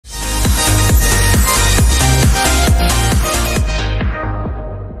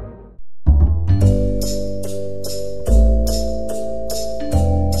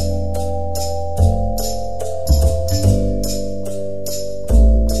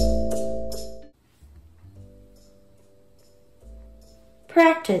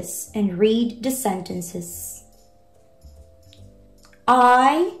Practice and read the sentences.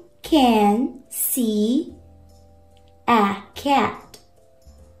 I can see a cat.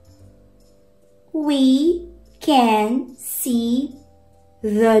 We can see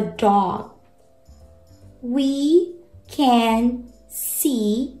the dog. We can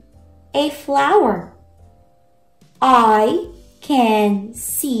see a flower. I can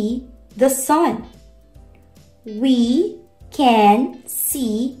see the sun. We can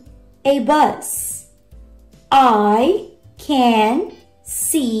see a bus. I can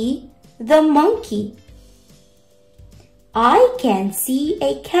see the monkey. I can see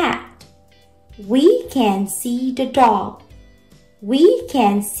a cat. We can see the dog. We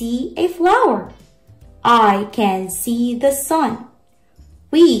can see a flower. I can see the sun.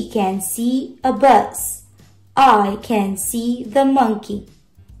 We can see a bus. I can see the monkey.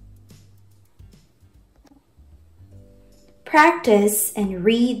 Practice and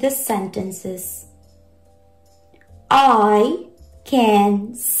read the sentences. I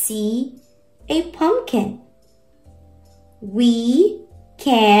can see a pumpkin. We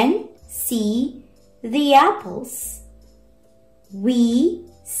can see the apples. We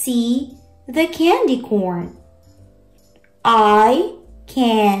see the candy corn. I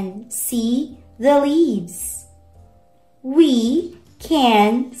can see the leaves. We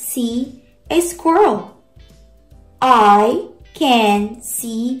can see a squirrel. I can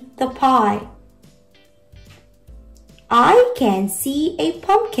see the pie. I can see a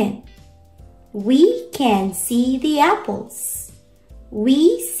pumpkin. We can see the apples.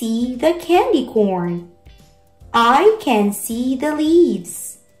 We see the candy corn. I can see the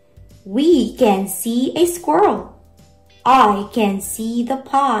leaves. We can see a squirrel. I can see the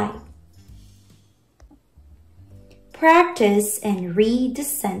pie. Practice and read the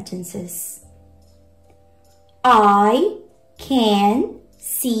sentences. I can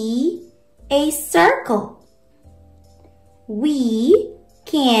see a circle. We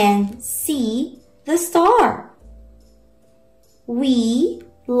can see the star. We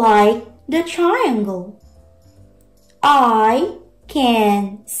like the triangle. I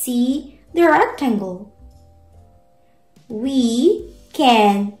can see the rectangle. We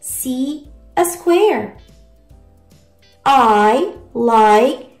can see a square. I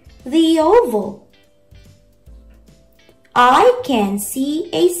like the oval. I can see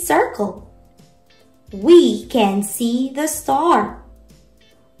a circle. We can see the star.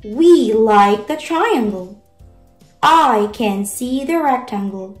 We like the triangle. I can see the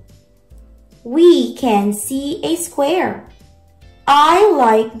rectangle. We can see a square. I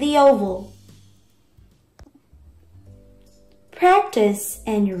like the oval. Practice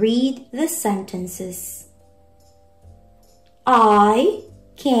and read the sentences. I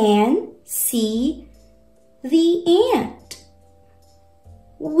can see the ant.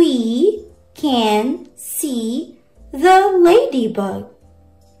 We can see the ladybug.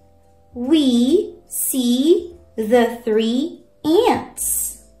 We see the 3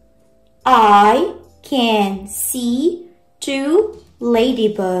 ants. I can see 2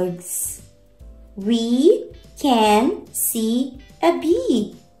 ladybugs. We can see a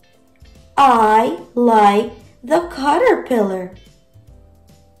bee. I like the caterpillar.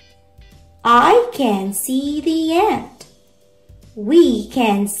 I can see the ant. We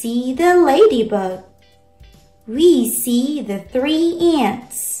can see the ladybug. We see the 3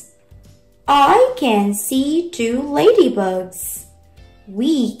 ants. I can see 2 ladybugs.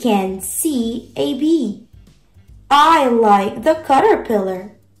 We can see a bee. I like the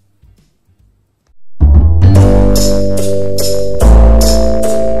caterpillar.